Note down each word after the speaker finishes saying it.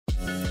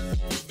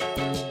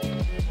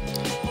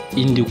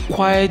In the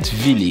quiet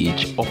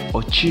village of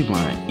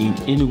Ochima in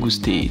Enugu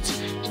State,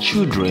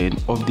 children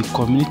of the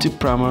Community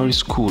Primary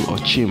School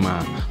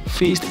Ochima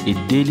faced a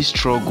daily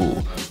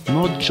struggle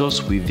not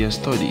just with their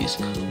studies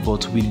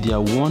but with their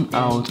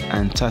worn-out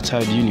and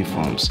tattered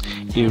uniforms,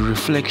 a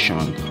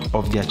reflection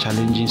of their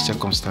challenging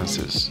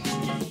circumstances.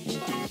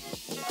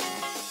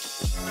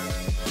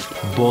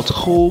 But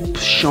hope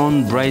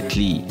shone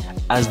brightly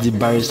as the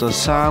Bar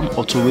Sam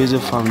Otoboeze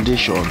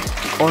Foundation,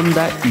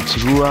 under its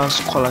Rural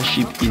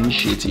Scholarship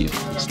Initiative,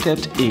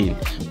 stepped in,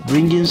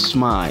 bringing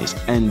smiles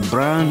and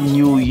brand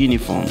new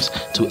uniforms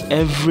to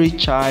every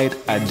child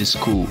at the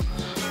school.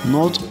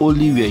 Not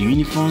only were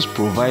uniforms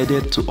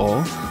provided to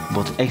all,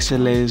 but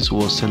excellence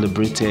was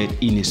celebrated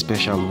in a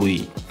special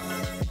way.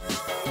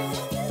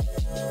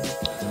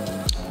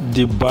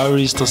 The Bar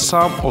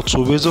Sam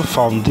Otoboeze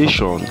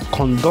Foundation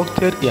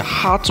conducted a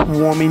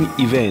heartwarming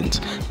event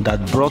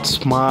that brought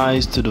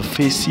smiles to the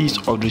faces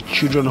of the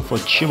children of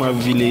Ochima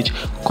Village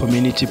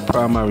Community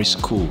Primary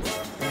School.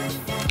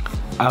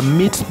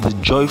 Amidst the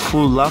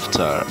joyful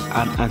laughter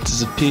and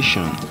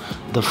anticipation,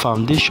 the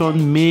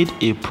foundation made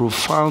a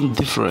profound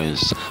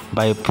difference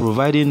by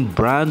providing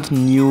brand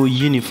new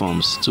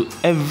uniforms to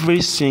every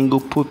single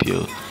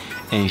pupil,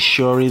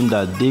 ensuring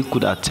that they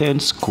could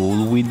attend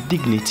school with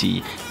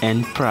dignity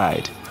and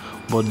pride.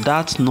 But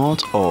that's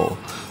not all.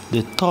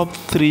 The top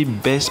 3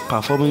 best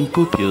performing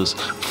pupils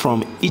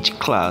from each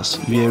class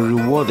were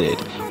rewarded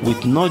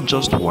with not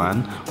just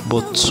 1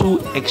 but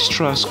 2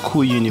 extra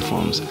school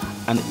uniforms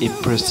and a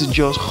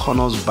prestigious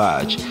honors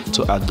badge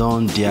to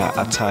adorn their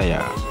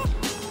attire.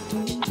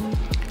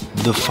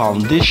 The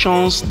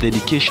foundation's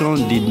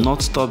dedication did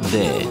not stop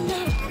there.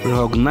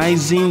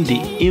 Recognizing the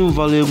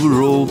invaluable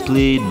role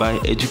played by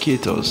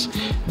educators,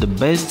 the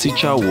best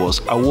teacher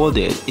was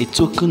awarded a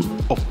token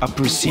of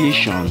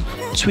appreciation,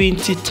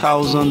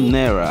 20,000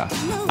 naira,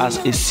 as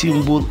a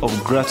symbol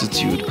of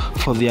gratitude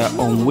for their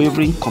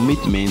unwavering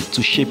commitment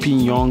to shaping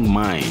young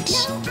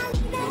minds.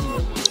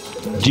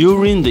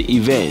 During the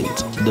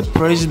event, the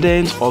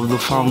president of the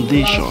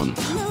foundation,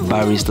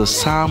 Bar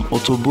Sam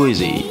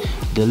Otoboeze,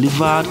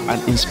 delivered an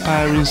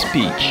inspiring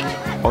speech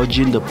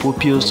urging the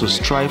pupils to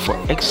strive for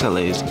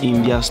excellence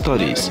in their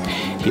studies.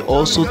 He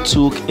also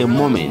took a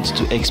moment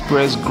to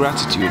express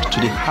gratitude to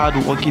the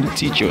hard-working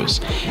teachers,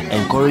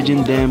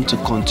 encouraging them to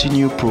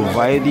continue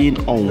providing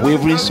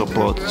unwavering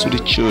support to the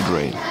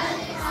children.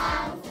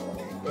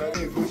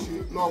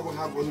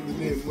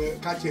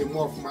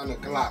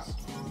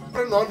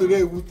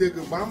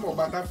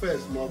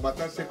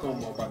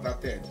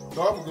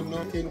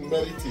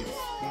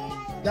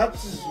 That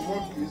is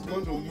what is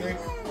going to make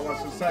our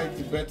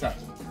society better.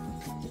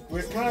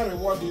 We can't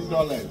reward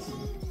indolence.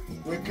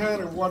 We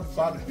can't reward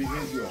bad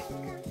behavior.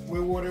 We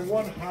will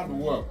reward hard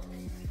work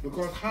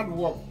because hard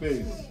work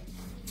pays.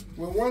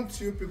 We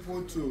want you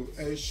people to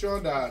ensure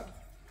that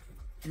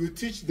you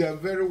teach them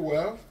very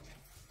well,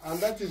 and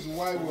that is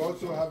why we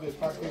also have a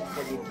package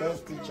for the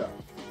best teacher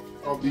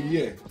of the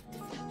year.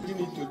 We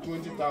need to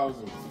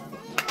 20,000.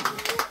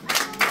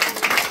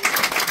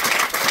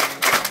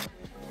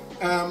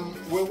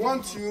 We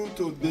want you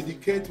to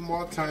dedicate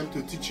more time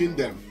to teaching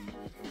them.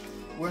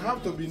 We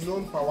have to be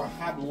known for our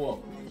hard work.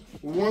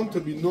 We want to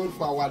be known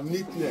for our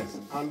neatness,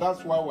 and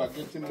that's why we're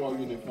getting more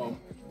uniform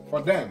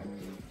for them.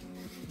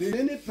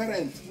 Any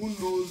parent who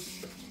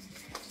knows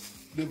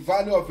the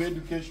value of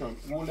education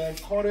will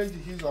encourage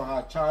his or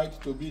her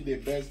child to be the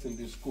best in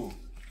the school.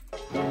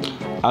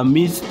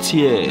 Amidst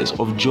tears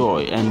of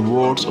joy and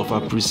words of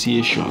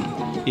appreciation,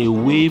 a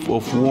wave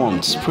of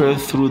warmth spread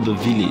through the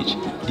village.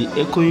 The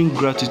echoing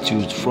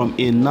gratitude from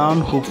a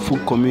non-hopeful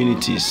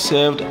community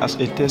served as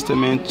a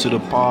testament to the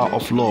power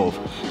of love,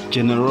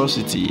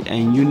 generosity,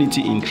 and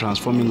unity in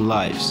transforming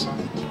lives.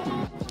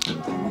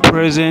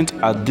 Present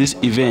at this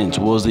event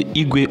was the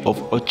Igwe of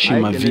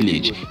Ochima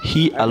Village.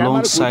 He,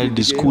 alongside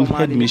the school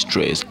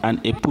headmistress and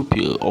a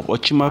pupil of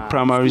Ochima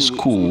Primary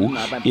School,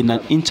 in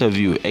an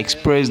interview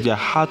expressed their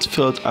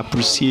heartfelt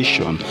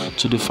appreciation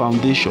to the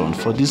foundation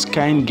for these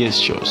kind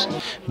gestures.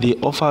 They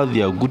offer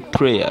their good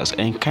prayers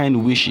and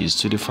kind wishes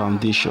to the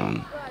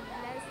foundation.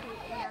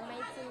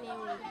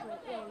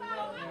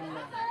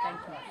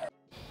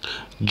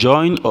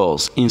 Join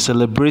us in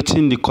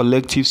celebrating the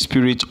collective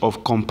spirit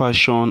of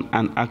compassion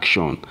and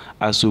action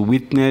as we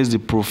witness the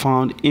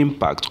profound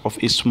impact of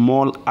a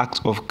small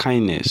act of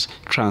kindness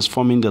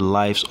transforming the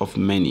lives of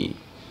many.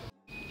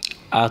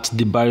 At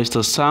the Bar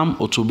Sam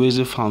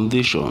Otoboeze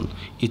Foundation,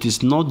 it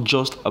is not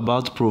just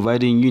about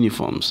providing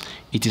uniforms,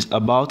 it is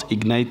about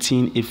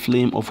igniting a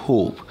flame of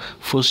hope,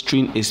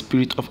 fostering a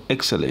spirit of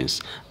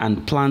excellence,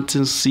 and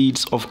planting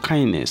seeds of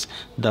kindness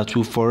that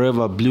will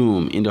forever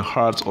bloom in the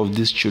hearts of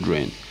these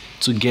children.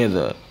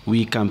 Together,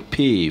 we can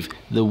pave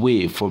the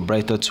way for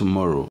brighter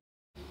tomorrow.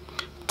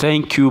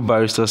 Thank you,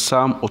 Bar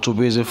Sam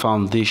Otoboeze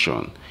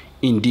Foundation,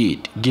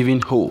 indeed giving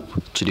hope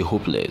to the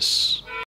hopeless.